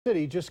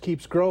City just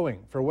keeps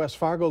growing. For West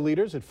Fargo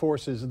leaders, it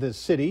forces this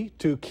city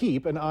to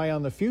keep an eye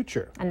on the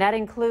future. And that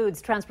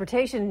includes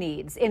transportation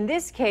needs. In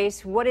this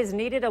case, what is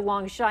needed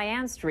along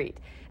Sheyenne Street.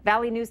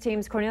 Valley News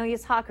Team's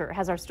Cornelius Hawker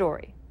has our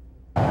story.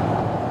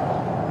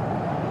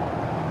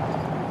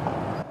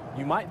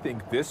 You might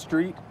think this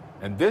street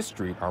and this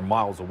street are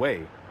miles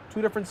away,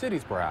 two different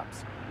cities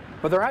perhaps,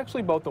 but they're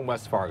actually both in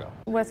West Fargo.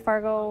 West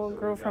Fargo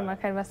grew from a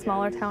kind of a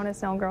smaller town,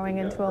 is now growing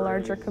into a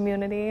larger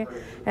community,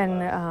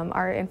 and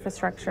our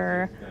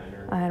infrastructure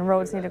and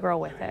roads need to grow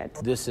with it.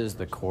 This is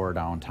the core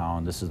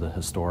downtown. This is the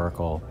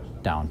historical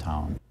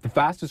downtown. The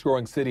fastest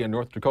growing city in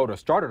North Dakota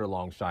started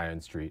along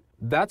Sheyenne Street.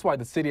 That's why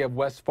the city of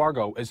West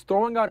Fargo is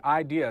throwing out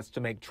ideas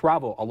to make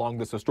travel along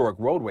this historic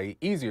roadway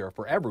easier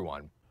for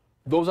everyone.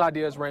 Those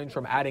ideas range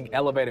from adding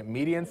elevated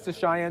medians to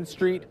Sheyenne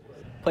Street,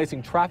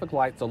 placing traffic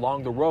lights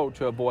along the road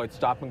to avoid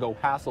stop-and-go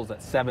hassles at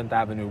 7th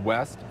Avenue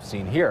West,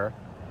 seen here,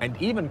 and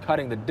even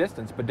cutting the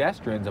distance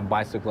pedestrians and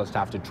bicyclists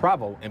have to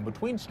travel in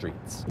between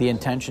streets. The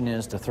intention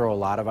is to throw a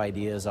lot of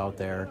ideas out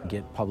there,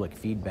 get public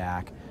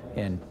feedback,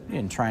 and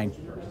try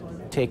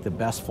and take the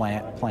best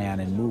plan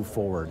and move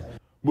forward.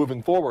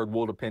 Moving forward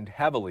will depend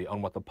heavily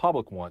on what the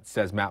public wants,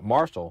 says Matt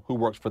Marshall, who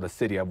works for the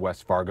city of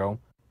West Fargo.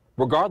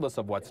 Regardless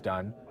of what's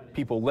done,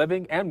 people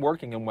living and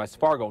working in West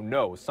Fargo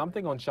know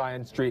something on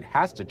Sheyenne Street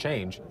has to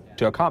change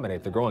to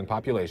accommodate the growing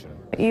population.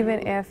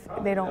 Even if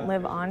they don't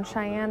live on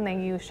Sheyenne, they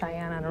use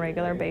Sheyenne on a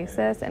regular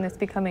basis, and it's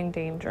becoming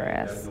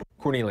dangerous.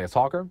 Cornelius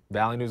Hawker,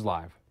 Valley News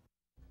Live.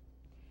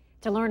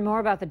 To learn more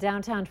about the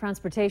downtown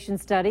transportation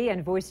study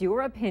and voice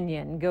your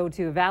opinion, go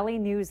to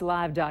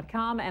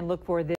valleynewslive.com and look for this.